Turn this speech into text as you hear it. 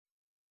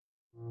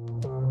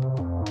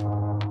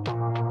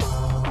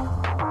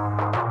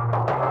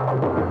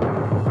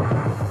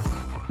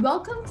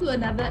Welcome to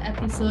another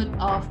episode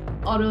of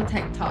Auto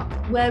Tech Talk,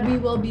 where we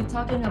will be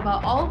talking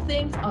about all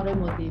things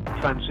automotive.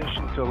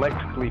 Transition to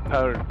electrically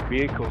powered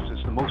vehicles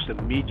is the most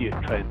immediate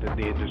trend in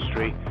the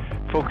industry,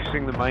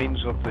 focusing the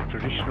minds of the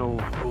traditional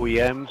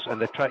OEMs and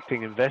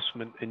attracting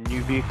investment in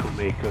new vehicle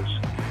makers.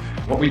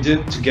 What we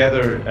did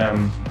together,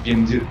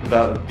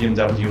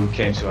 BMW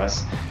came to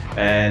us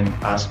and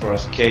asked for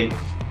us, okay,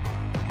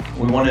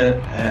 we want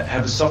to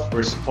have a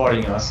software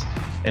supporting us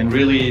and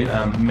really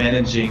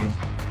managing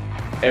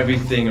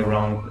everything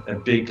around a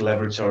big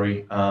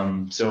laboratory.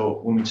 So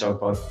when we talk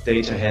about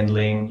data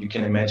handling, you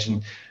can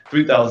imagine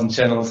 3,000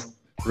 channels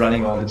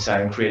running all the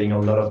time, creating a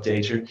lot of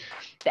data.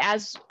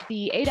 As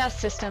the ADAS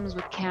systems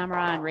with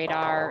camera and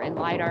radar and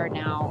LiDAR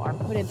now are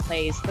put in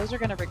place, those are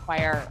going to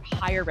require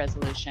higher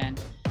resolution,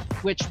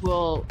 which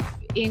will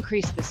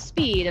increase the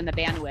speed and the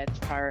bandwidth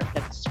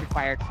that's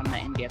required from the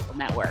in-vehicle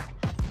network.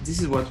 This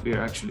is what we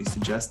are actually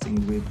suggesting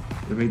with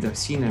the radar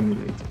scene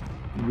emulator.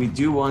 We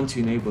do want to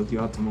enable the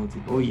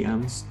automotive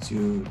OEMs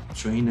to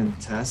train and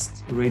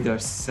test radar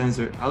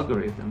sensor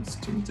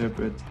algorithms to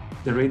interpret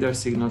the radar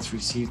signals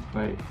received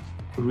by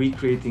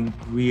recreating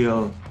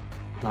real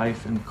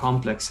life and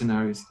complex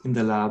scenarios in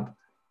the lab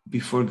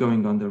before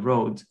going on the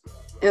road.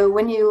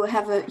 When you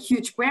have a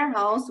huge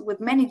warehouse with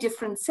many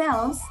different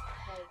cells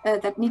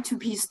that need to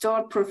be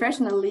stored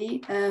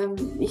professionally,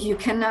 you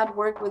cannot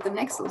work with an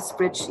Excel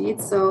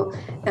spreadsheet. So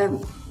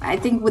I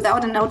think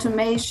without an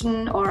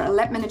automation or a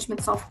lab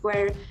management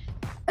software,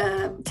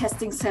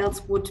 testing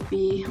cells would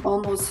be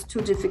almost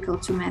too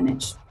difficult to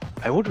manage.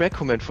 I would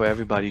recommend for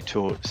everybody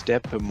to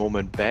step a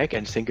moment back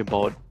and think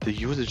about the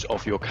usage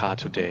of your car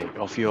today,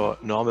 of your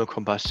normal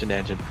combustion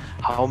engine,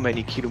 how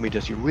many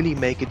kilometers you really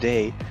make a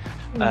day.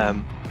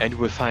 And you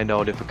will find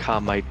out if a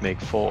car might make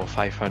 400 or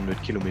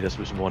 500 kilometers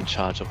with one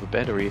charge of a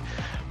battery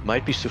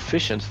might be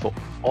sufficient for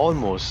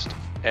almost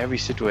every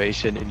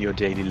situation in your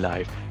daily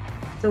life.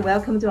 So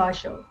welcome to our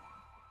show.